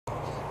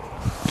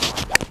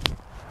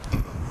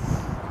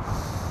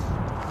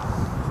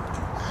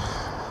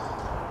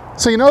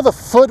So you know, the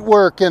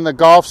footwork in the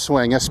golf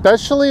swing,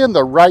 especially in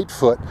the right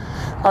foot,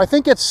 I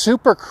think it's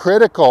super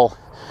critical,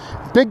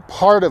 big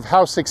part of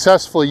how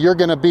successful you're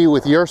going to be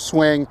with your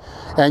swing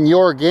and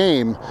your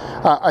game.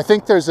 I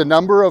think there's a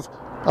number of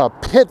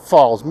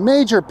pitfalls,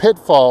 major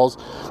pitfalls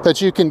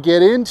that you can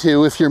get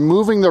into if you're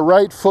moving the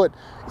right foot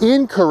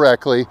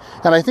incorrectly.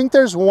 And I think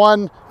there's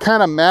one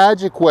kind of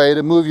magic way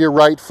to move your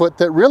right foot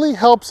that really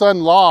helps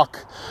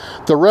unlock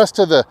the rest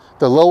of the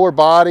lower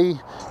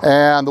body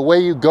and the way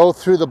you go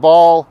through the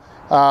ball,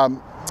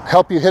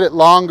 help you hit it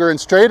longer and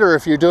straighter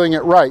if you're doing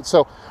it right.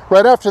 So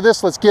right after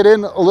this, let's get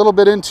in a little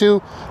bit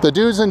into the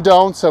do's and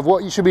don'ts of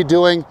what you should be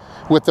doing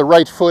with the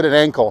right foot and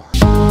ankle.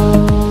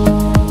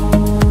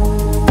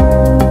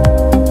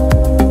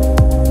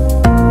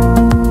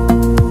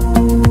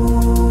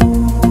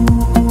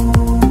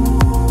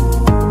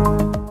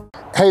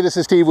 Hey, this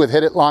is Steve with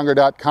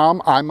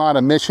HitItLonger.com. I'm on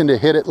a mission to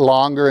hit it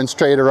longer and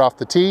straighter off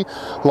the tee.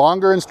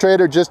 Longer and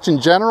straighter just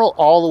in general,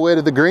 all the way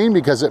to the green,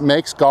 because it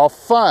makes golf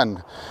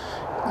fun.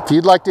 If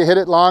you'd like to hit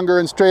it longer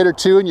and straighter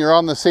too, and you're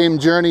on the same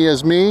journey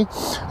as me,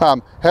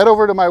 head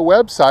over to my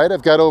website.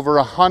 I've got over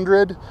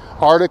 100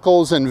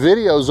 articles and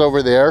videos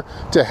over there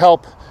to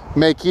help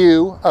make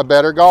you a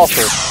better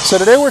golfer. So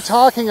today we're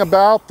talking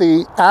about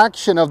the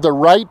action of the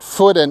right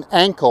foot and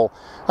ankle.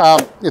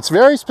 It's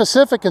very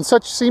specific and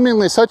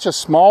seemingly such a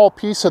small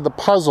piece of the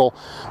puzzle.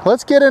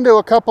 Let's get into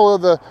a couple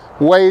of the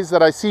ways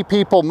that I see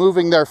people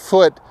moving their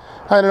foot.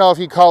 I don't know if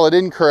you call it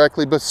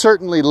incorrectly, but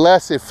certainly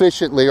less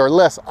efficiently or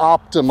less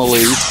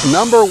optimally.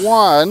 Number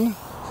one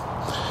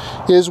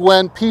is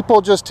when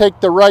people just take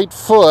the right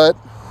foot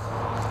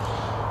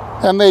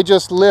and they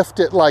just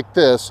lift it like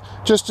this.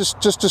 Just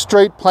a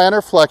straight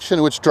plantar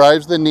flexion, which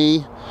drives the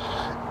knee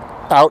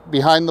out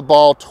behind the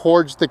ball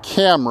towards the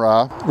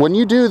camera. When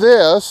you do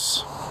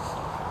this,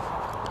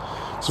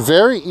 it's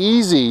very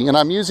easy, and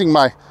I'm using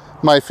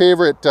my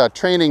favorite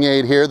training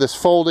aid here, this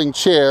folding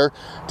chair,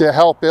 to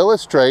help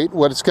illustrate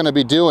what it's going to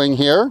be doing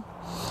here.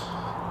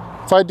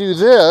 If I do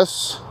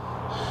this,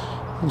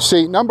 you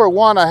see, number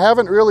one, I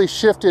haven't really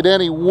shifted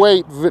any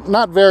weight,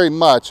 not very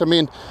much. I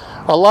mean,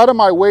 a lot of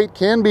my weight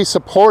can be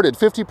supported.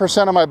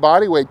 50% of my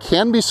body weight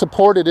can be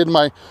supported in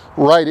my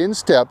right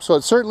instep, so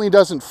it certainly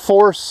doesn't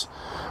force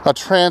a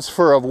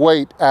transfer of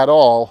weight at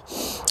all.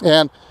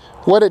 And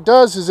what it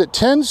does is it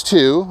tends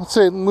to, let's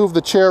say move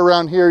the chair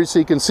around here so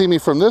you can see me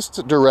from this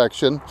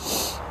direction,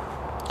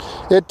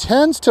 it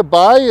tends to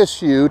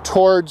bias you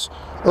towards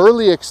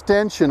early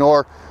extension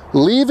or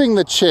leaving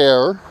the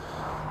chair.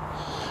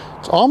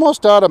 It's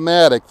almost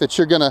automatic that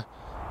you're gonna,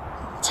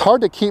 it's hard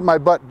to keep my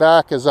butt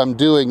back as I'm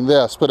doing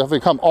this, but if I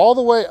come all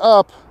the way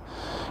up,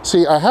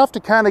 see, I have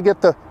to kind of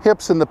get the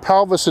hips and the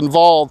pelvis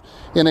involved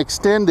in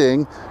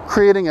extending,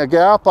 creating a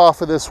gap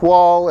off of this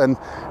wall, and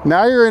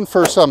now you're in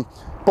for some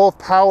both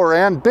power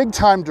and big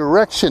time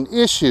direction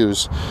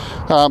issues.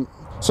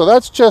 So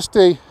that's just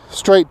a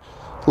straight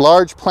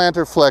large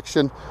plantar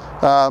flexion.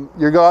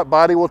 Your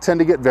body will tend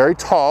to get very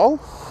tall,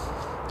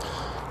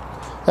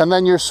 and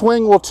then your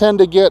swing will tend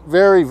to get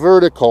very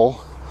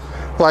vertical,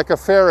 like a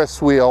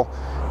Ferris wheel.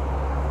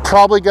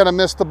 Probably going to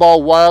miss the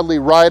ball wildly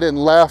right and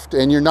left,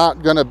 and you're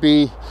not going to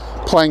be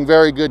playing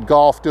very good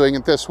golf doing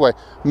it this way.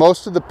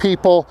 Most of the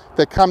people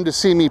that come to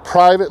see me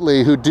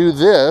privately who do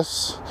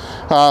this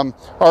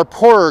are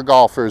poorer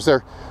golfers.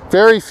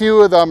 Very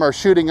few of them are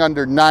shooting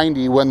under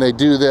 90 when they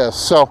do this.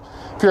 So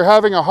if you're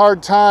having a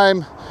hard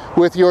time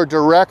with your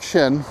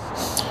direction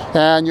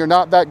and you're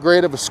not that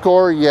great of a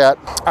scorer yet,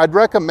 I'd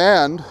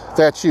recommend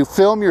that you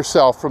film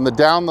yourself from the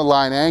down the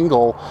line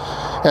angle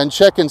and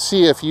check and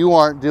see if you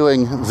aren't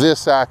doing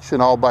this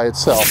action all by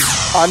itself.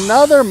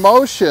 Another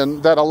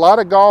motion that a lot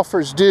of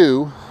golfers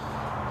do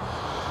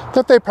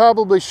that they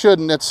probably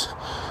shouldn't, it's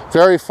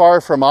very far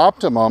from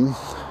optimum,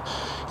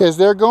 is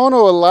they're going to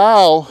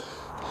allow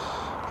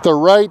the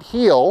right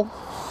heel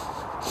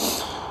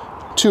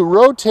to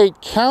rotate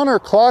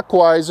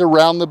counterclockwise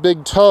around the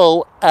big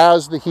toe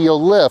as the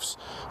heel lifts.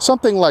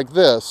 Something like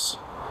this.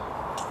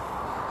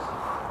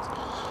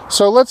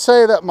 So let's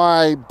say that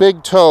my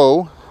big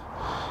toe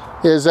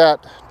is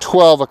at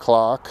 12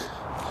 o'clock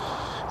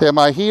and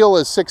my heel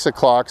is 6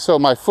 o'clock, so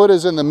my foot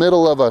is in the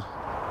middle of a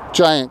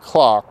giant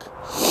clock.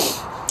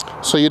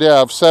 So you'd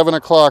have 7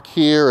 o'clock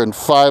here and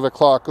 5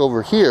 o'clock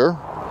over here.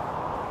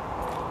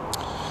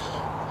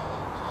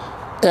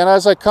 And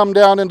as I come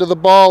down into the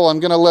ball, I'm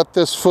going to let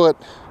this foot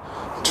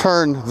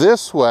turn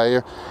this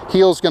way.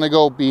 Heel's going to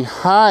go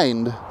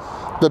behind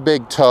the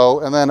big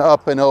toe and then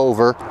up and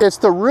over. It's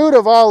the root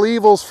of all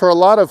evils for a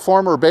lot of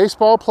former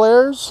baseball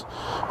players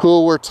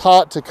who were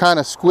taught to kind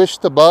of squish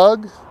the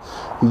bug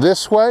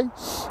this way.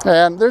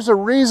 And there's a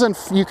reason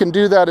you can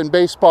do that in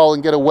baseball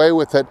and get away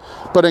with it.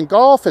 But in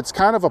golf, it's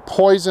kind of a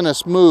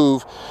poisonous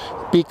move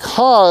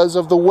because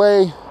of the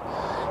way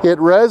it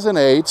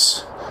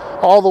resonates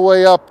all the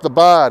way up the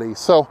body.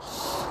 So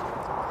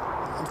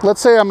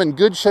let's say I'm in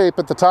good shape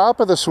at the top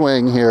of the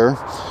swing here,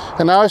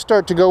 and now I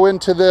start to go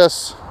into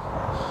this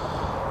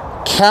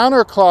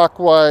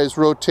counterclockwise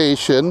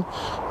rotation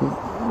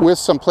with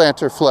some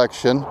plantar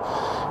flexion.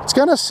 It's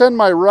going to send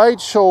my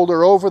right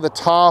shoulder over the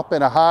top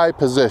in a high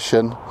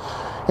position,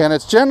 and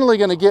it's generally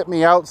going to get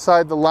me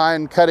outside the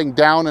line, cutting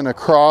down and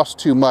across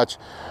too much,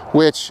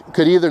 which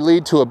could either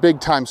lead to a big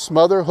time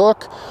smother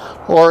hook,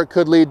 or it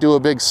could lead to a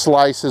big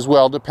slice as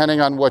well,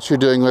 depending on what you're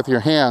doing with your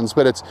hands.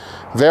 But it's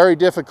very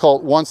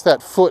difficult once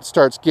that foot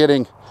starts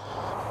getting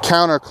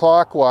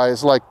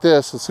counterclockwise like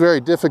this. It's very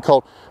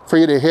difficult for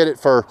you to hit it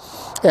for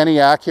any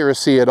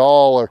accuracy at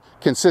all or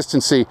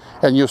consistency,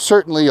 and you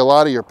certainly, a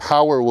lot of your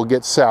power will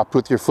get sapped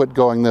with your foot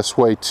going this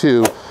way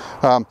too.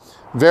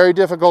 Very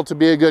difficult to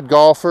be a good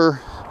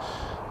golfer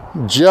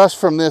just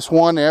from this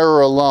one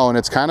error alone.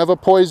 It's kind of a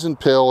poison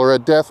pill or a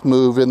death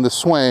move in the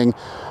swing.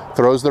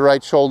 Throws the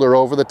right shoulder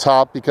over the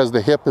top because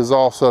the hip is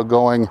also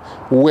going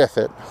with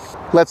it.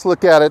 Let's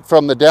look at it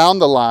from the down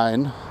the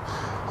line.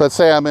 Let's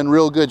say I'm in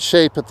real good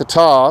shape at the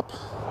top.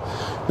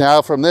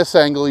 Now from this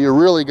angle, you're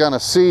really going to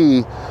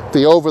see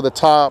the over the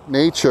top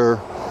nature.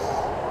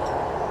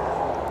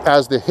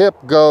 As the hip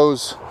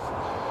goes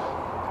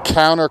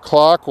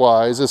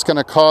counterclockwise, it's going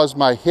to cause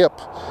my hip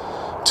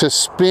to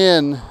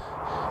spin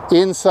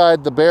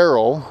inside the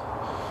barrel,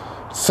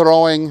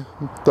 throwing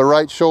the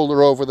right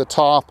shoulder over the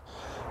top,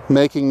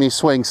 making me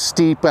swing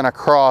steep and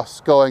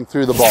across going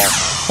through the ball.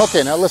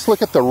 Okay, now let's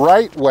look at the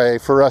right way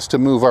for us to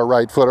move our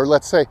right foot, or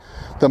let's say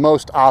the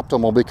most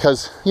optimal,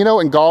 because you know,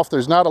 in golf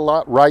there's not a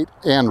lot right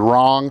and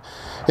wrong.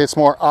 It's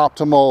more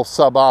optimal,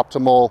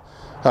 suboptimal,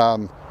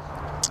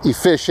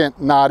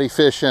 efficient, not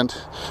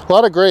efficient. A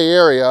lot of gray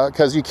area,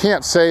 because you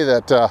can't say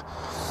that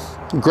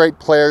great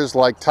players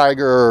like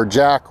Tiger or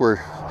Jack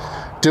were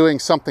doing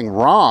something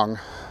wrong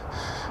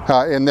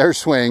in their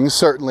swings.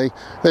 Certainly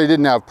they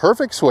didn't have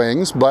perfect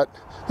swings, but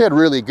they had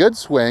really good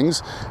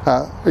swings,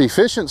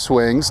 efficient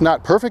swings,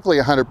 not perfectly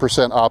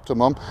 100%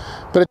 optimum,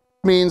 but it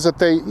means that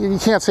you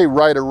can't say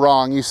right or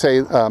wrong, you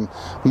say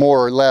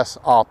more or less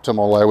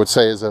optimal, I would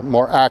say is a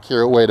more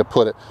accurate way to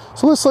put it.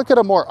 So let's look at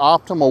a more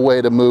optimal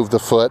way to move the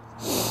foot.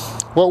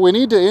 What we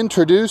need to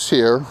introduce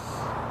here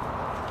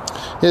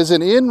is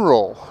an in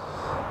roll.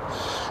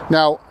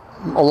 Now,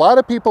 a lot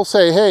of people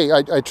say, hey,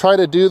 I try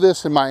to do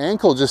this and my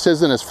ankle just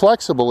isn't as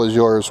flexible as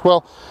yours.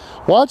 Well,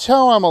 watch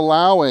how I'm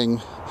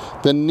allowing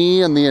the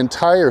knee and the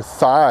entire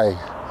thigh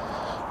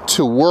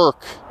to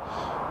work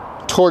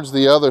towards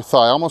the other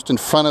thigh, almost in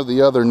front of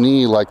the other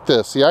knee like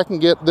this. See, I can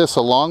get this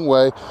a long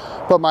way,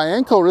 but my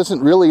ankle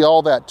isn't really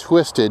all that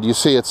twisted. You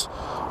see, it's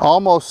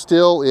almost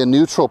still in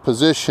neutral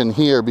position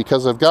here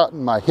because I've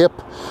gotten my hip,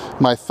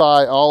 my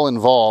thigh all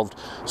involved.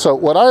 So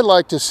what I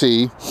like to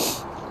see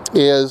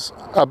is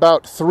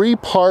about 3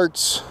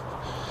 parts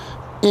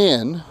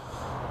in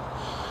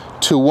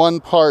to 1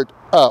 part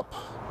up.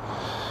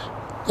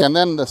 And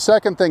then the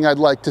second thing I'd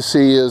like to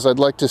see is I'd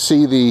like to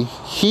see the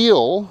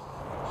heel,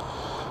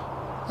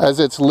 as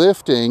it's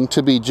lifting,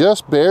 to be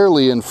just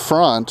barely in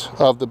front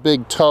of the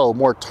big toe,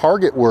 more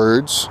target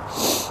words.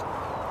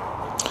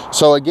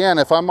 So again,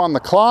 if I'm on the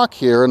clock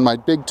here and my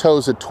big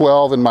toe's at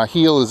 12 and my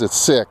heel is at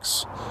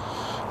 6,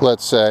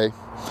 let's say,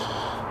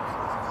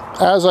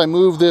 as I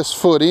move this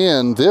foot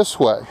in this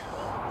way,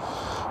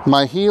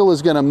 my heel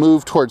is going to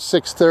move towards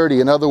 630.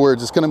 In other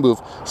words, it's going to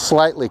move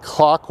slightly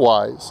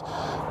clockwise,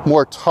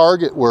 more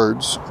target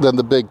words than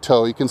the big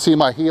toe. You can see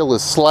my heel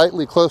is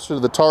slightly closer to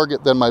the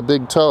target than my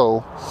big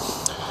toe.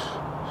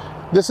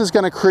 This is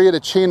going to create a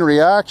chain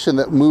reaction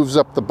that moves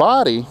up the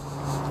body.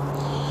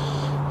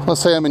 Let's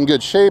say I'm in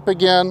good shape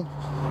again,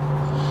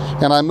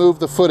 and I move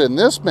the foot in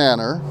this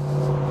manner.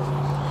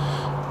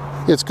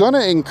 It's going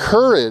to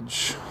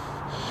encourage,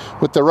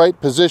 with the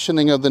right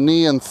positioning of the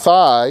knee and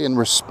thigh in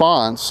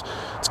response,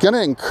 it's going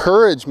to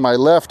encourage my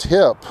left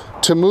hip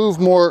to move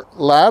more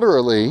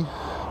laterally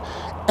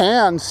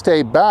and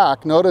stay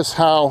back. Notice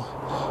how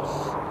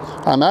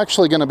I'm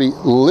actually going to be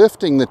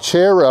lifting the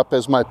chair up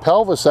as my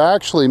pelvis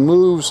actually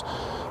moves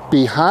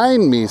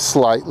behind me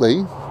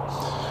slightly,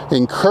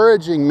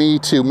 encouraging me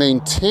to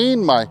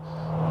maintain my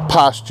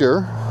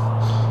posture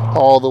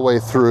all the way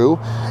through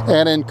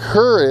and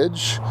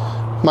encourage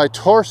my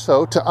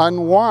torso to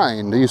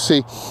unwind. You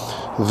see,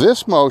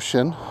 this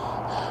motion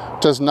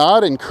does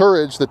not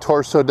encourage the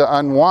torso to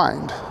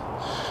unwind,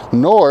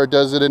 nor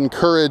does it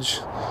encourage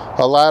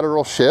a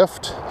lateral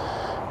shift,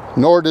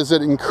 nor does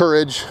it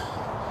encourage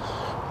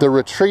the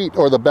retreat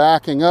or the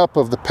backing up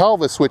of the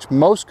pelvis, which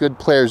most good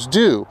players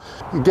do.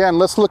 Again,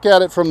 let's look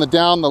at it from the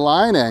down the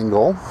line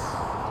angle.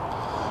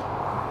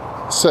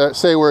 So,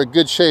 say we're in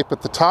good shape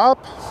at the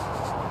top.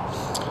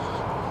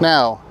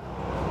 Now,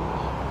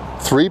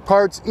 3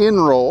 parts in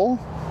roll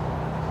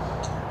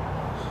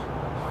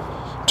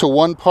to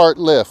 1 part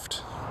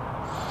lift.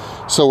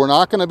 So we're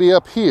not going to be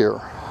up here.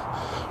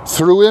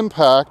 Through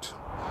impact,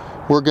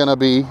 we're going to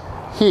be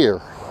here.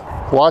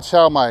 Watch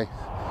how my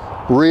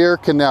rear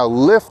can now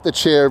lift the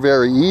chair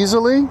very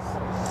easily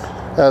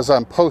as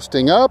I'm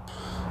posting up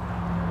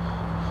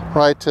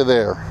right to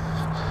there.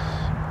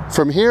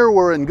 From here,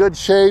 we're in good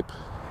shape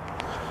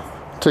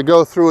to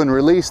go through and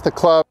release the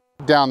club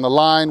down the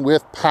line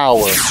with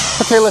power.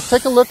 Okay, let's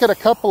take a look at a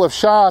couple of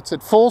shots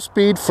at full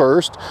speed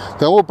first,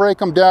 then we'll break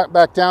them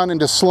back down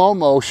into slow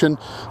motion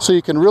so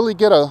you can really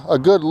get a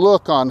good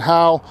look on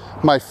how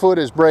my foot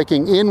is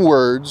breaking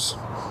inwards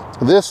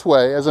this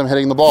way as I'm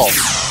hitting the ball.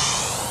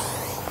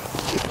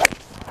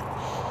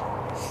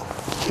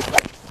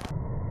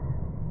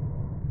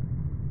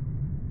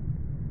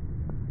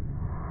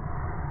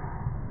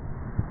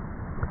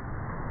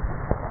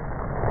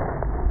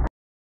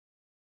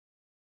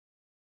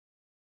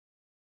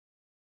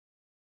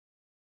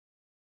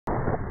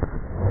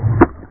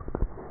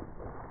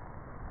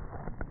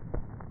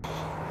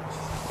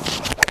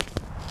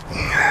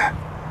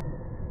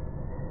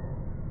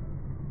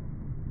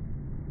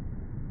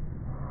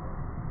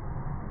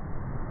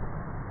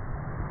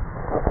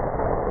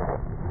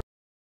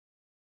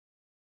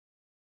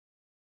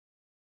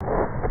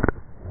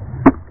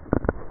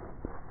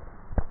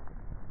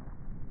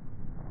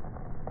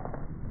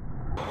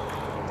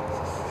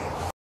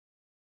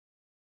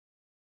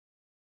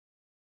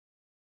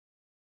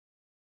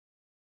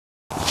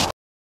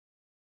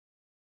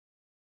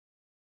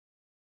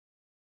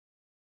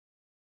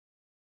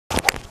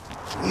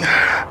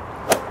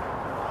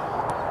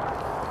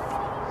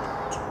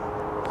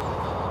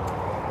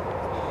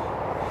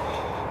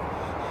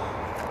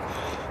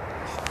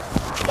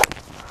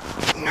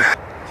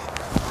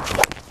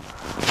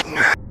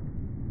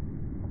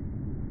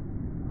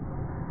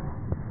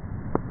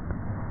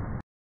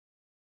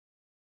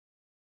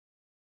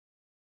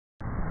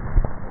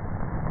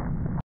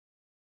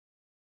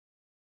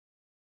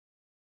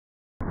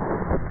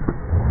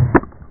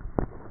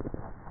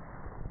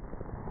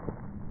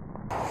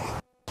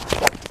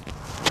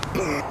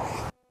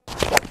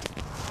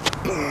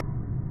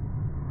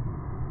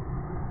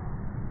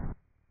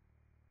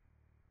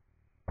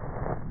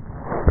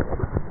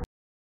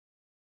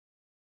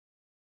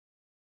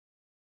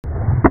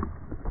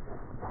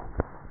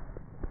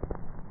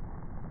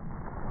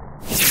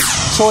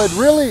 So I'd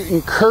really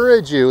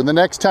encourage you the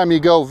next time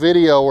you go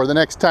video or the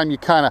next time you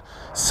kind of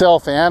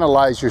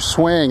self-analyze your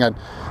swing, I'd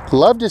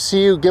love to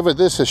see you give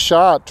this a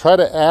shot. Try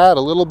to add a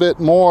little bit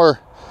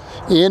more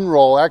in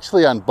roll,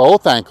 actually on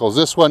both ankles,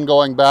 this one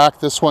going back,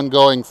 this one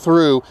going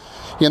through,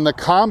 in the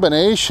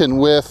combination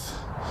with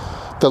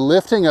the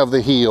lifting of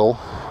the heel.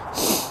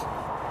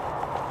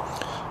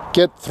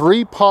 Get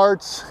 3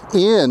 parts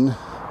in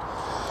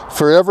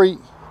for every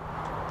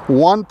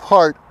 1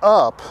 part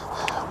up.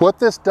 What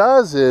this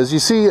does is, you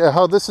see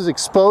how this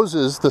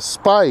exposes the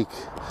spike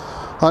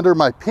under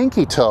my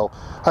pinky toe.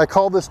 I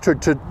call this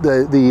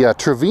the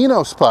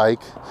Trevino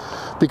spike,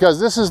 because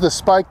this is the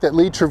spike that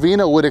Lee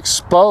Trevino would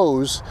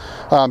expose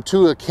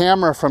to a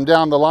camera from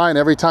down the line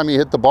every time he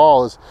hit the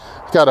ball.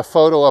 I've got a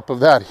photo up of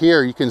that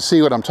here. You can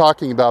see what I'm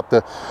talking about.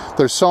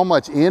 There's so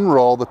much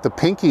in-roll that the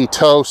pinky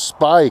toe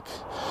spike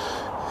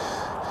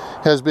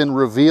has been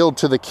revealed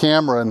to the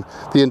camera, and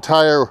the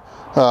entire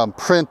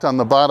print on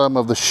the bottom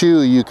of the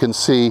shoe you can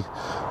see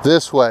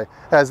this way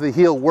as the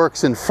heel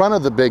works in front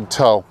of the big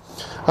toe.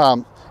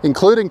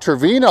 Including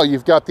Trevino,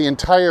 you've got the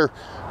entire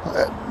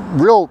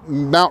real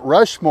Mount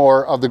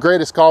Rushmore of the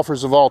greatest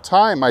golfers of all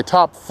time. My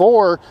top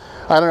 4,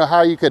 I don't know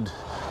how you could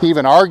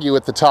even argue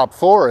with the top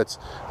 4. It's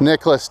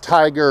Nicklaus,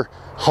 Tiger,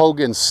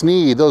 Hogan,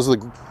 Snead. Those are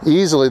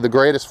easily the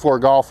greatest 4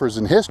 golfers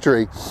in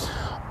history.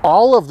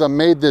 All of them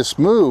made this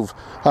move.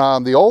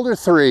 The older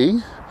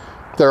 3,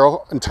 their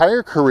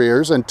entire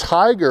careers, and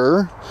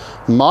Tiger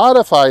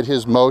modified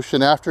his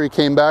motion after he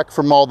came back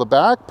from all the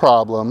back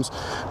problems.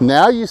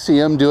 Now you see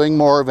him doing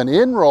more of an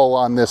in-roll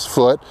on this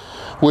foot,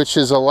 which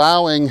is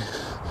allowing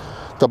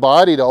the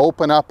body to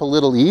open up a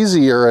little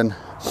easier and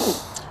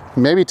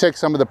maybe take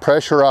some of the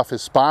pressure off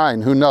his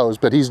spine, who knows,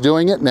 but he's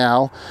doing it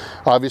now.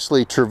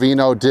 Obviously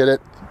Trevino did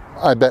it.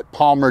 I bet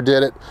Palmer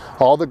did it.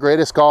 All the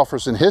greatest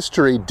golfers in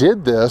history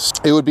did this.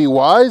 It would be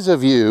wise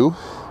of you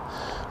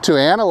to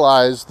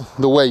analyze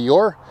the way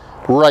your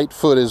right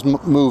foot is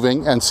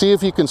moving and see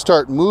if you can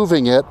start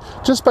moving it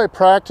just by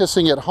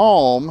practicing at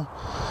home.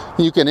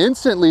 You can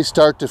instantly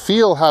start to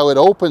feel how it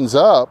opens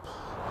up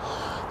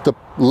the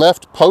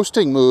left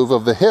posting move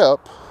of the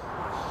hip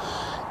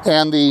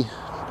and the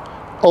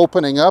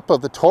opening up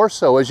of the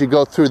torso as you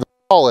go through the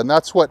ball. And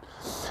that's what,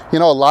 you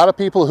know, a lot of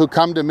people who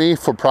come to me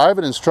for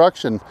private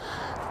instruction,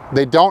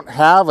 they don't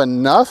have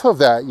enough of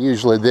that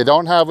usually. They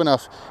don't have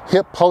enough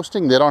hip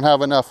posting, they don't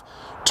have enough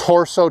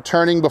torso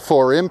turning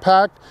before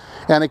impact,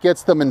 and it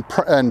gets them in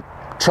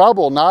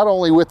trouble not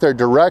only with their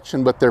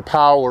direction but their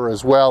power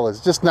as well. It's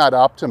just not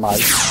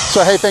optimized.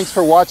 So hey, thanks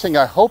for watching.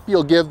 I hope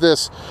you'll give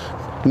this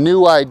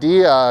new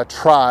idea a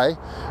try.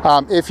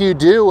 If you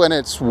do and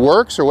it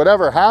works or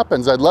whatever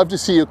happens, I'd love to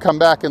see you come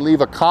back and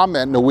leave a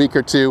comment in a week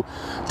or 2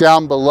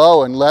 down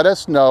below and let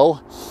us know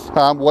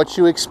what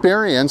you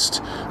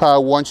experienced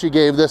once you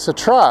gave this a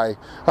try.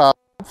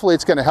 Hopefully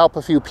it's going to help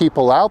a few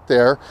people out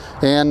there,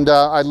 and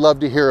I'd love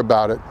to hear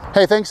about it.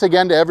 Hey, thanks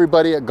again to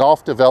everybody at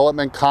Golf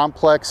Development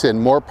Complex in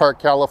Moore Park,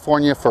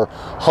 California for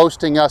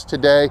hosting us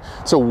today.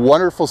 It's a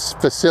wonderful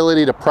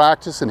facility to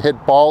practice and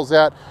hit balls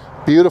at.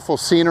 Beautiful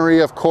scenery,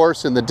 of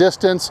course, in the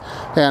distance.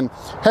 And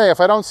hey, if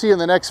I don't see you in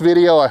the next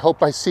video, I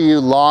hope I see you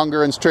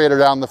longer and straighter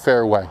down the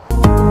fairway.